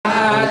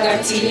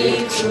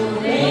mtakatifu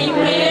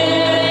mwenyewe.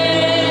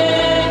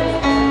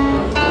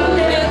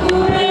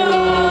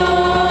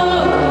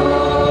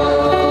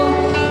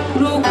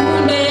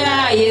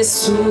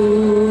 Yesu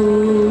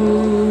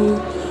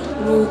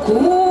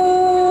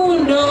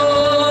rukundo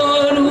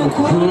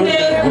rukunde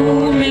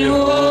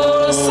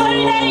gumeo.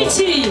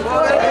 Solidarity,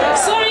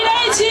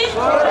 solidarity.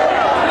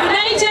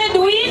 United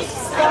we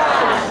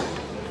stand.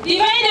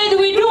 Divided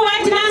we do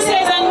what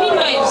nurses and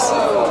midwives.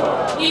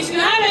 If you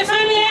have a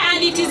family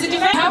and it is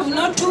divided, have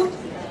not to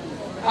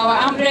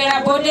our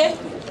umbrella body.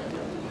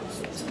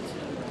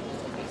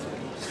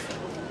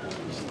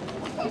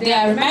 They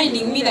are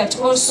reminding me that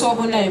also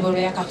Honorable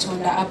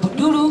Yakatonda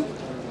Abdulu,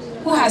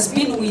 who has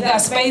been with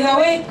us. By the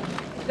way,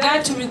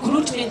 that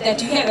recruitment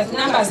that you hear, that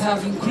numbers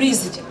have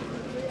increased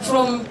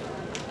from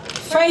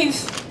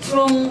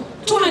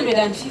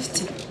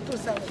 250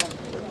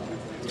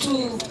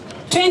 to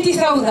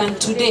 20,000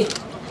 today,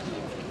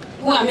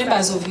 who are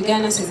members of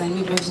Uganda Nurses and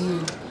Midwives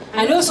Union.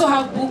 And also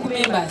have book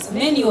members.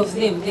 Many of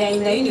them, they are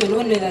in the union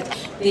only that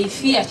they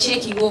fear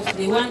checking off.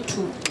 They want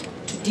to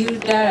deal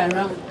that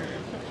around.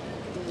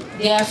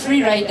 They are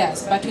free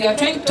riders, but we are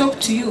trying to talk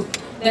to you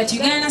that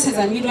Uganda Nurses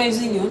and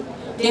Midwives Union,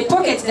 the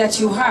pocket that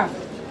you have,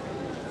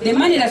 the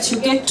money that you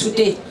get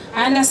today,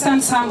 I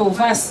understand some of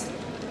us,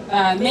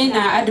 men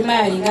are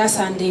admiring us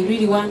and they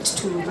really want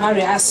to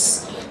marry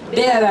us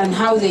better than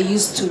how they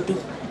used to do.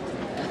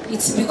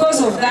 It's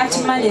because of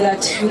that money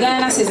that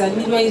Uganda Nurses and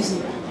Midwives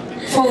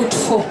fought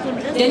for.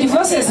 The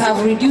divorces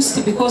have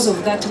reduced because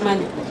of that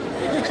money.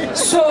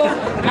 So,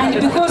 and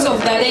because of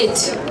the rate.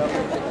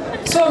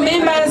 So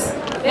members,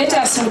 let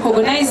us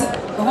recognize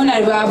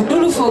Honorable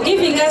Abdul for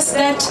giving us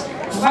that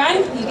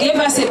van. He gave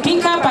us a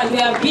pickup and we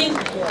have been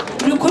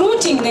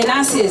recruiting the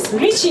nurses,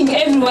 reaching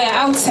everywhere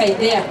outside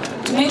there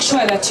to make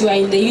sure that you are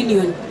in the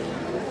union.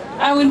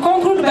 I will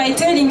conclude by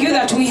telling you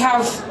that we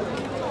have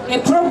a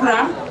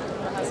program.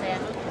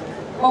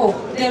 Oh,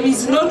 there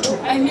is not,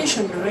 I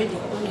mentioned already,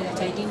 only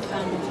that I didn't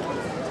hand over.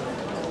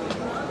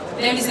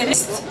 There is a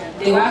list,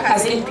 the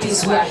workers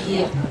MPs who are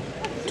here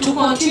to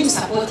continue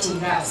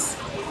supporting us.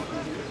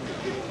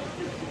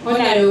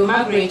 Honorable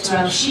Margaret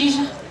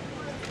Rashija,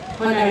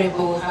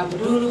 Honorable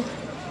Abdulu,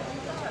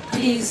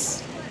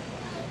 please,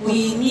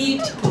 we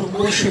need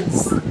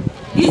promotions.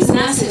 These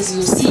nurses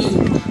you see,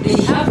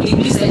 they have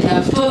degrees that I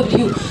have told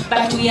you,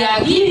 but we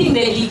are giving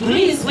the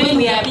degrees when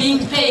we are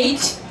being paid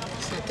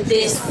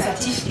the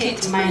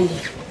certificate money.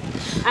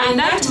 And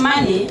that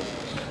money,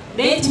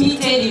 let me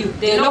tell you,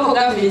 the local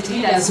government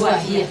leaders who are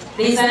here,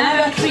 there is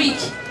another trick,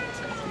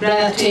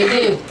 Brother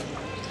Tedeo.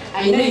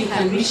 I know you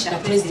can reach the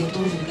President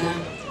of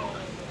Uganda.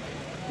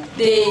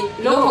 The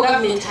local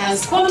government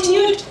has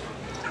continued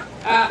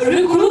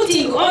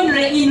recruiting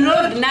only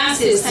enrolled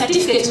nurses,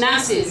 certificate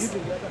nurses,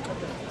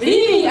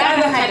 leaving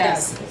other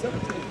cadres.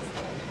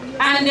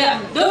 And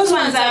those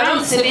ones are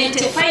around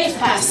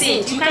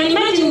 75%. You can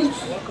imagine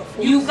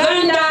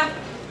Uganda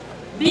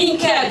being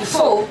cared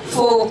for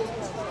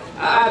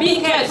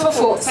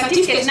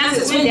certificate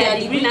nurses when they are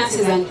degree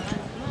nurses and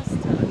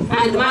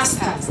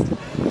masters.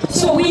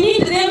 So we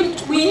need them,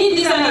 we need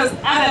these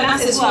other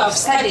nurses who have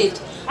studied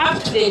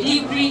up to the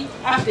degree,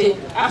 up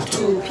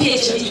to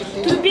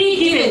PhD, to be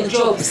given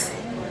jobs.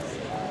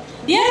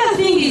 The other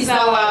thing is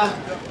our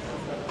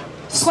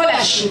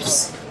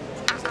scholarships.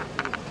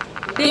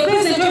 The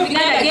President of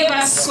Uganda gave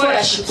us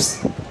scholarships.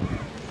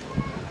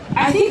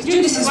 I think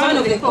Judith is one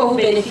of the people who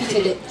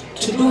benefited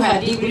to do her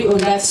degree on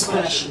that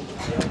scholarship.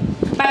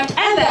 But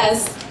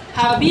others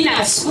have been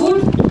at school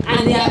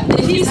and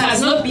the fees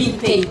has not been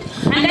paid.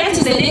 And that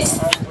is the next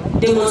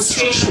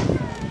demonstration.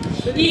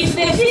 If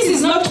the fees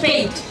is not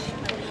paid,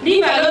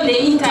 leave alone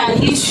the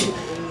intern issue,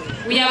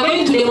 we are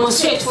going to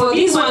demonstrate for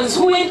these ones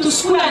who went to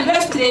school and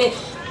left the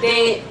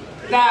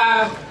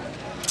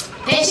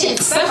patient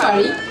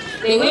suffering.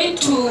 They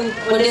went on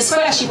the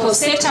scholarship of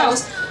State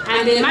House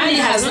and the money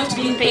has not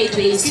been paid to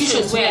the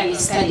institutions where they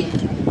studied.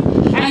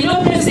 I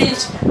know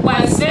President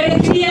was very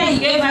clear. He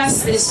gave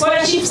us the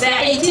scholarships. There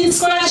are 18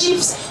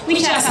 scholarships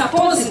which are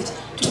supposed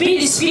to be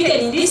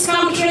distributed in this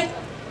country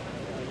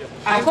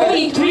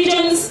according to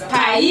regions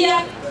per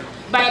year.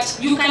 But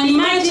you can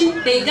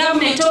imagine the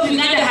government of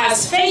Uganda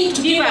has failed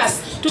to give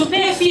us, to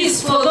pay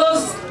fees for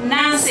those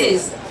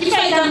nurses. If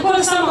I can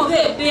call some of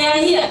them, they are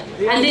here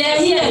and they are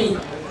hearing.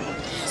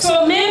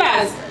 So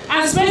members,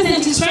 as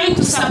President is trying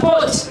to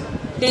support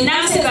the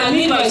nurses and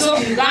midwives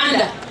of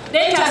Uganda,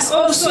 let us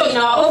also in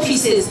our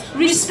offices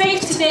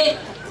respect the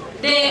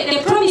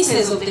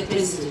promises of the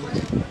President.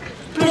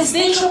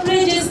 Presidential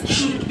pledges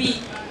should be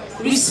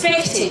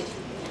respected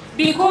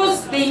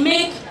because they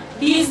make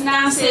these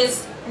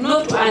nurses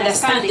not to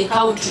understand the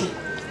country.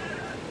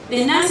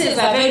 The nurses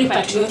are very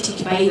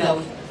patriotic, by the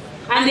way.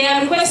 And they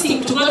are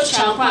requesting to go to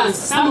Chankwanzi.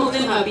 Some of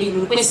them have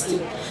been requesting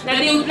that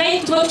they would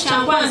like to go to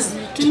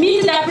Chankwanzi to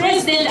meet the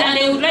President and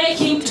they would like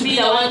him to be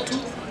the one to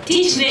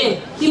teach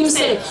them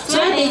himself. So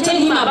that they tell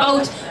him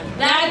about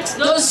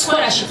those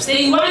scholarships.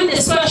 They want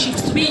the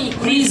scholarships to be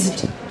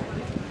increased.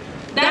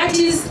 That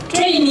is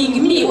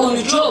training me on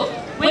the job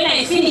when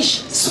I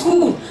finish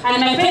school and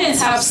my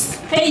parents have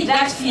paid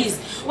that fees.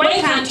 Why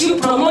can't you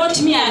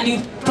promote me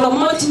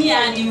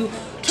and you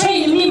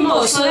train me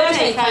more so that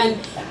I can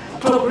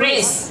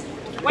progress?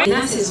 Why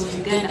nurses of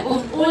Uganda,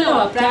 on all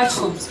our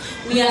platforms,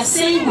 we are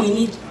saying we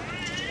need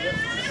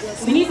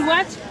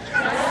what?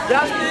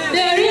 Justice.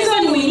 The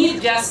reason we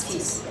need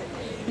justice.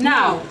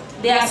 Now,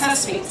 there are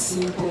suspects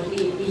in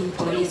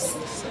police.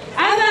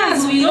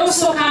 Others will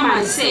also come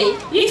and say,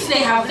 if they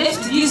have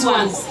left these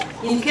ones,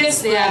 in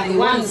case they are the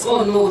ones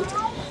or not,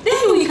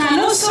 then we can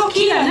also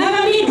kill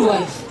another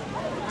midwife,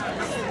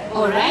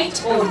 all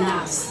right, or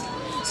nurse.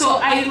 So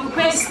I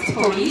request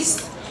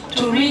police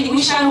to really,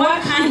 we shall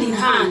work hand in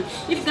hand.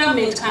 If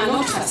government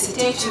cannot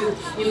facilitate you,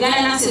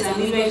 Uganda Nurses and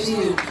Midwives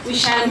Union, we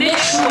shall make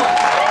sure on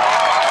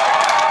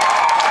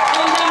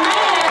the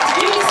money that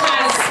this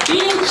has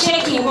been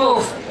checking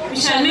off, we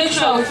shall make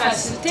sure we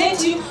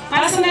facilitate you.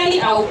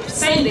 Personally, I will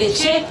sign the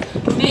check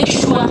to make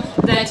sure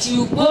that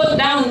you go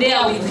down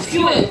there with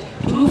fuel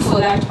to look for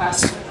that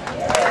person.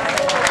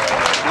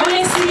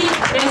 Honestly,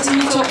 let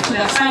me talk to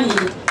the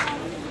family.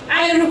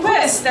 I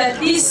request that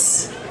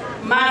this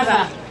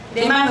mother,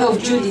 the mother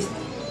of Judith,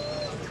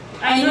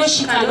 I know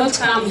she cannot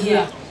come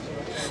here.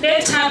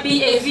 Let her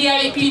be a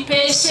VIP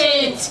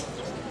patient.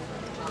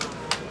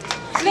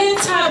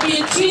 Let her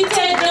be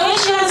treated the way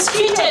she has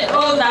treated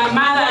all the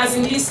mothers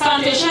in this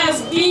country. She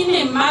has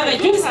been a mother.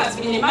 Judith has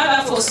been a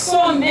mother for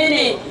so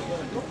many.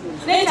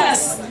 Let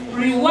us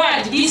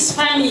reward this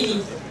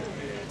family.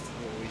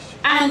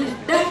 And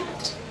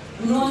that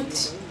not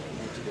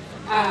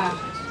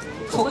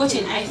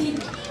forgotten. I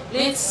think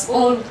let's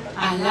all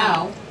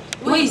allow,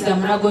 where is the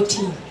Mrago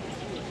team?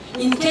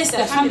 In case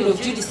the family of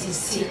Judith is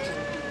sick,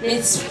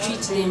 let's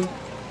treat them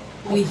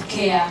with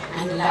care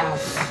and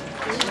love.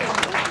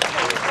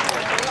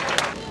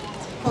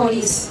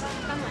 Police,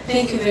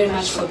 thank you very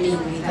much for being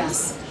with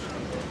us.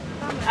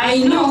 I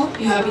know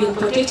you have been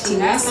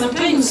protecting us.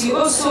 Sometimes you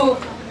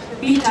also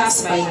beat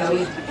us, by the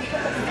way.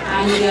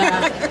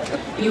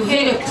 And you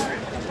help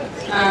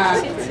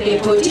the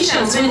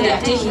politicians when they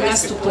are taking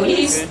us to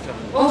police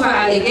over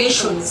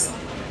allegations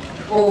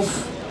of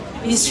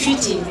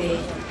mistreating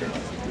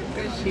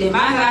the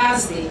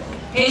mothers, the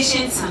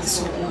patients, and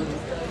so on.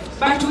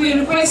 But we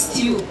request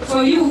you,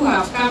 for you who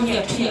have come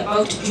here to hear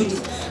about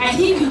Judith, I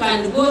think you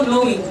can go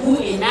knowing who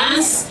a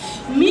nurse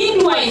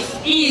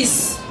midwife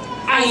is.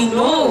 I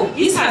know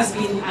this has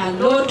been a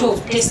lot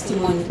of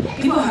testimony.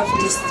 People have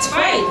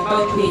testified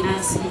about who a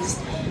nurse is.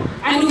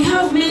 And we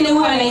have many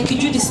who are like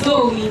Judith,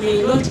 though we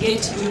may not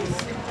get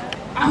Judith.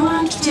 I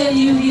want to tell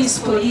you this,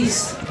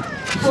 police,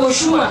 for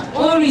sure,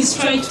 always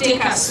try to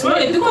take us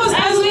slowly, because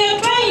as we are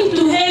trying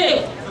to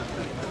help,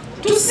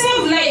 to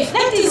save life,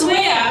 that is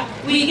where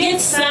we get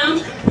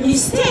some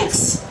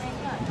mistakes.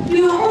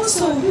 You are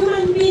also a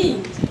human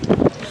being.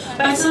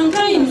 But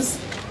sometimes,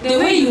 the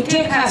way you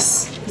take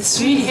us, it's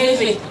really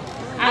heavy.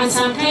 And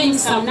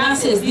sometimes some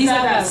nurses, these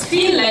others,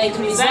 feel like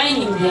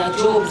resigning their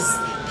jobs.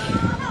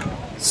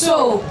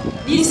 So,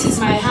 this is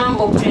my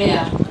humble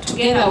prayer,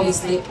 together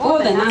with all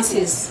the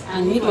nurses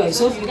and midwives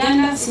of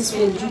Uganda, since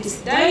when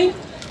Judith died.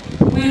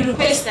 We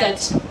request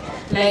that,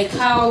 like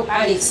how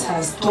Alex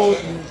has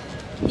told me,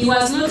 he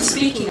was not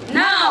speaking.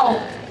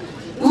 Now,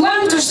 we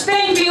want to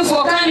thank you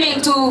for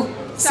coming to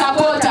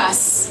support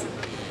us,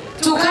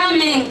 to come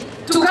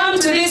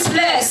to this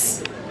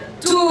place,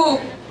 to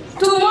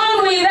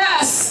mourn with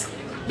us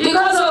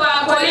because of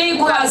our colleague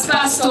who has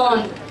passed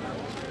on.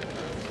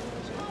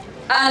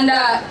 And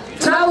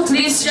throughout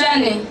this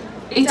journey,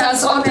 it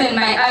has opened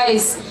my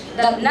eyes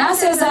that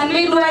nurses and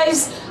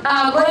midwives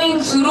are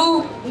going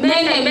through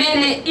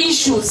many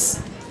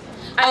issues.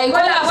 I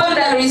call upon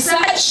the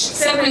research,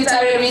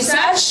 Secretary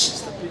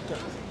Research,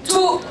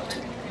 to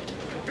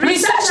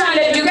research and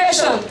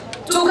education,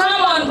 to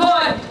come on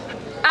board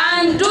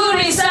and do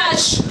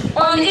research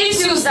on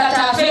issues that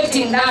are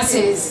affecting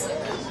nurses.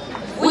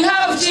 We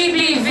have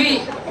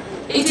GBV,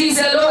 it is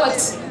a lot.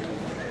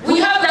 We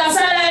have the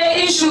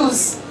salary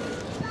issues.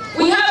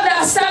 We have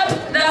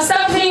the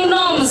staffing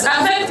norms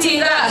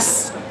affecting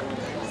us.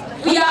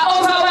 We are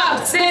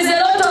overworked. There's a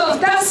lot of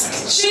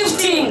task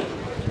shifting,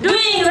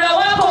 doing the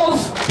work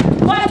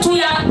of what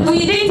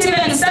we didn't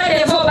even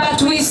study for,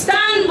 but we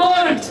stand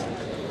bold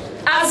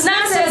as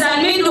nurses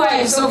and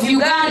midwives of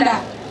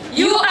Uganda.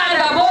 You are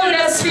the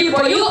boldest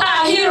people. You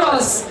are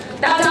heroes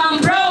that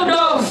I'm proud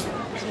of.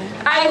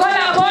 I call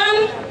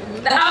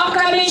upon our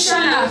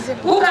commissioner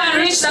who can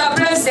reach the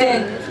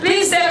president.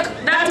 Please take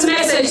that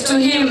message to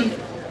him.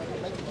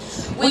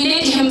 We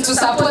need him to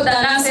support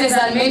the nurses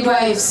and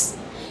midwives,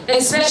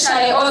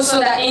 especially also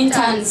the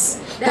interns.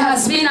 There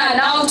has been an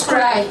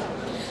outcry.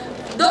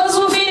 Those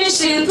who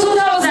finished in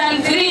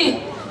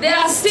 2003, they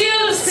are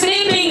still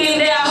sleeping in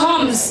their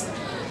homes.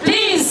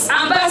 Please,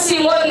 I'm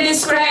passing on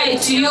this cry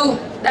to you,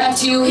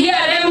 that you hear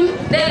them,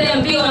 let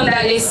them be on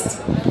the list.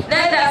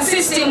 Let the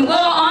system go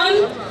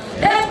on.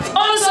 Let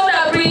also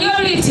the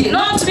priority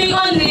not be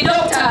only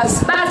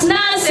doctors, but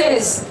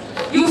nurses.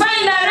 You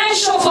find the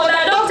ratio for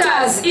the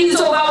doctors is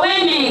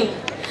overwhelming.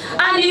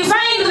 And you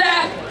find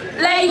that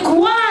like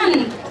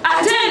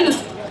 1/10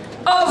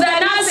 of the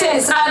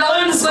nurses are the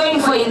ones going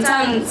for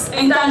interns.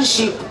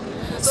 internship.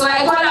 So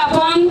I call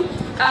upon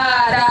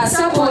the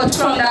support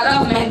from the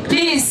government.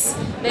 Please,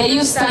 may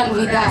you stand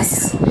with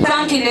us.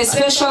 Thank in a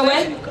special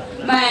way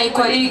my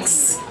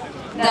colleagues,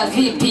 the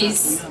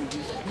VPs,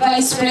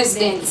 Vice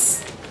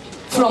Presidents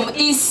from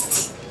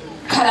East,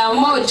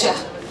 Karamoja,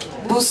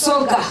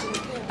 Busoga.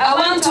 I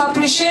want to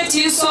appreciate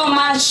you so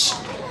much,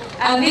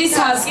 and this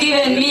has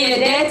given me a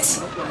date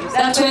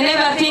that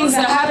whenever things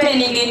are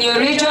happening in your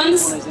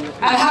regions,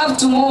 I have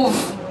to move.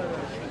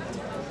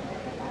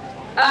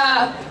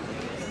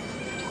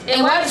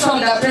 A word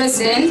from the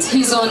President.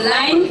 He's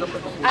online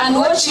and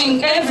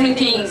watching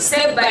everything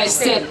step by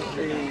step.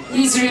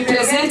 He's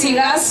representing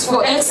us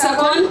for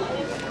Hexagon,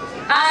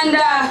 and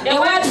a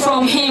word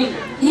from him.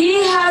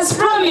 He has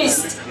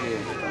promised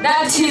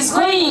that he's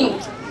going,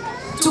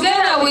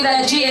 together with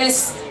the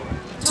GS,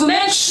 to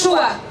make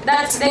sure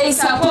that they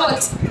support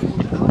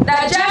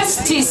the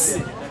justice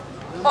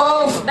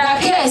of the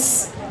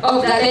case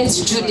of the late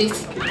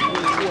Judith.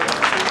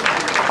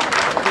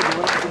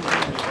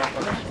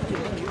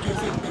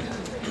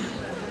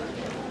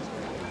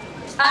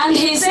 And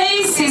he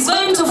says he's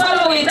going to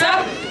follow it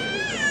up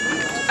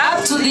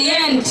to the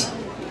end,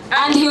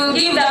 and he will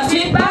give the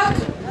feedback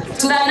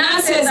to the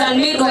nurses and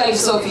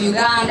midwives of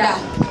Uganda.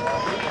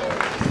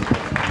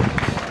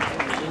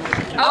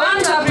 I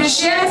want to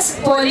appreciate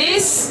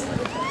police,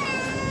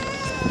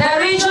 the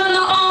regional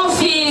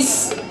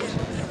office,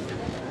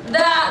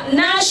 the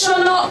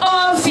national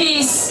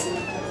office,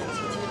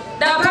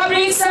 the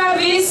public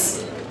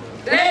service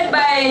led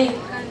by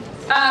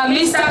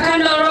Mr.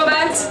 Kandel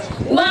Robert.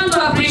 Want to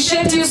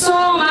appreciate you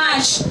so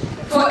much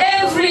for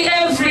every.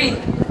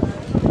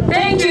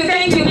 Thank you.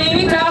 May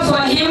we clap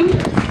for him.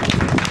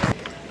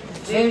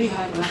 Very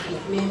hardworking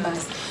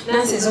members,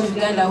 nurses of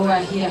Uganda who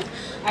are here.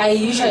 I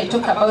usually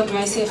talk about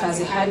myself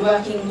as a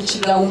hardworking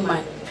Chiga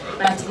woman,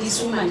 but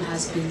this woman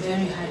has been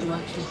very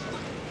hardworking.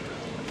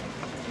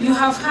 You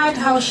have heard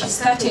how she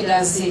started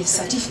as a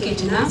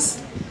certificate nurse,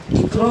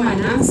 diploma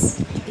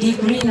nurse,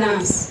 degree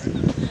nurse.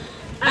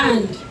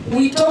 And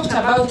we talked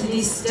about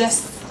this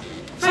just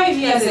 5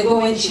 years ago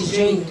when she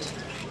joined.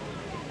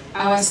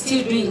 I was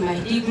still doing my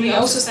degree. I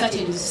also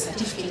started with a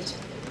certificate.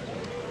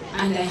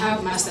 And I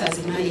have masters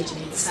in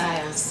management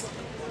science.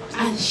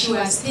 And she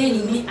was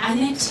telling me,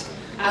 Annette,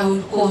 I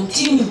will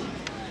continue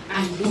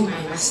and do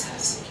my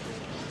masters.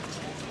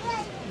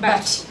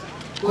 But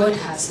God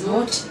has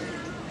not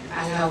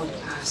allowed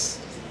us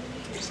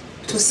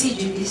to see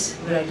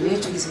Judith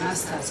graduate with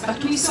masters.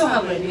 But we saw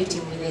her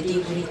graduating with a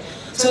degree.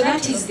 So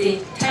that is the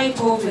type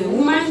of a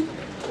woman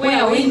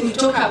where when we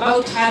talk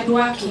about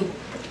hardworking,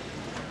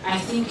 I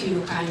think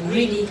you can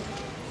really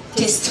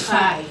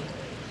testify.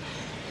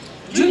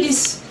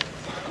 Judith,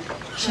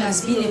 she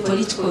has been a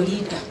political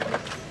leader,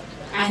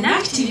 an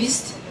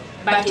activist,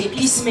 but a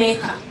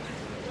peacemaker.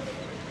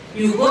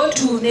 You go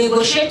to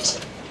negotiate,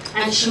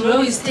 and she will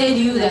always tell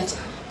you that,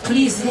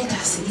 please let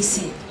us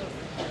listen.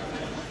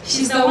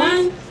 She's the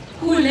one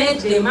who led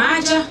the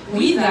merger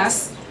with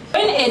us.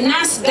 When a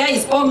nurse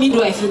dies or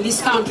midwife in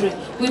this country,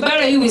 we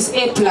bury you with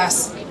A+.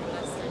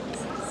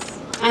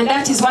 And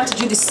that is what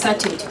Judith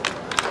started.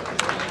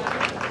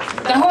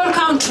 The whole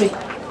country.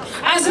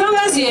 As long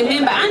as you're a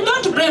member, and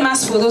don't blame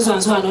us for those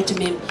ones who are not a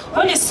member.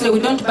 Honestly, we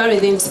don't bury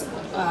them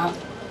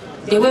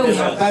the way we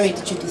have buried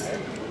Judith.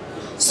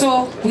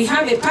 So we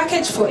have a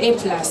package for A+.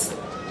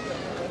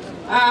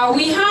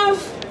 We have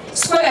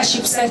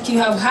scholarships like you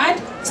have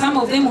had. Some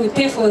of them we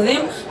pay for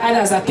them,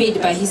 others are paid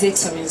by His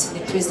Excellency,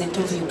 the President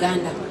of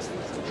Uganda.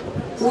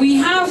 We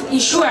have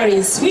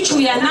insurance, which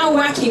we are now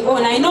working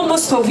on. I know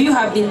most of you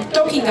have been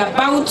talking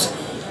about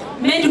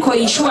medical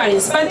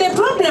insurance, but the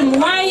problem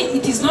why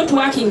it is not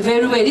working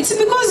very well, it's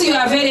because you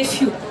are very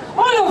few.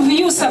 All of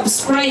you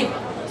subscribe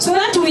so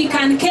that we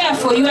can care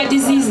for your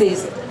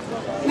diseases.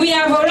 We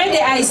have already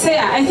ICEA.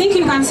 I think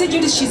you can see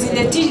Judith, she's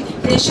in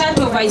the shirt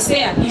of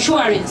ICEA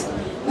insurance.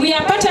 We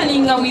are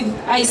partnering with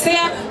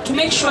ICEA to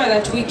make sure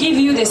that we give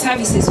you the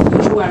services of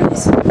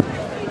insurance.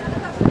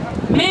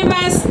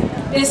 Members,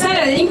 the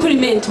salary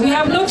increment, we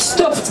have not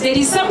stopped. There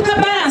is some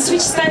balance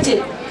which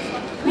started,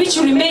 which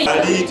remains.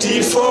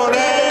 Solidarity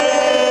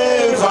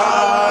forever,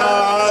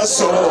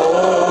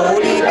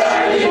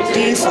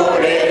 solidarity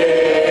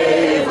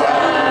forever,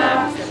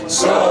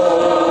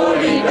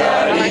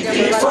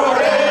 solidarity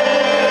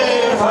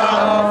forever,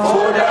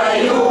 for the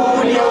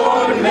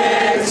union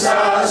makes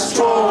us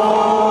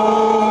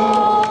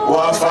strong.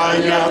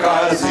 Wafanya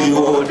kazi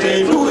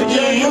wote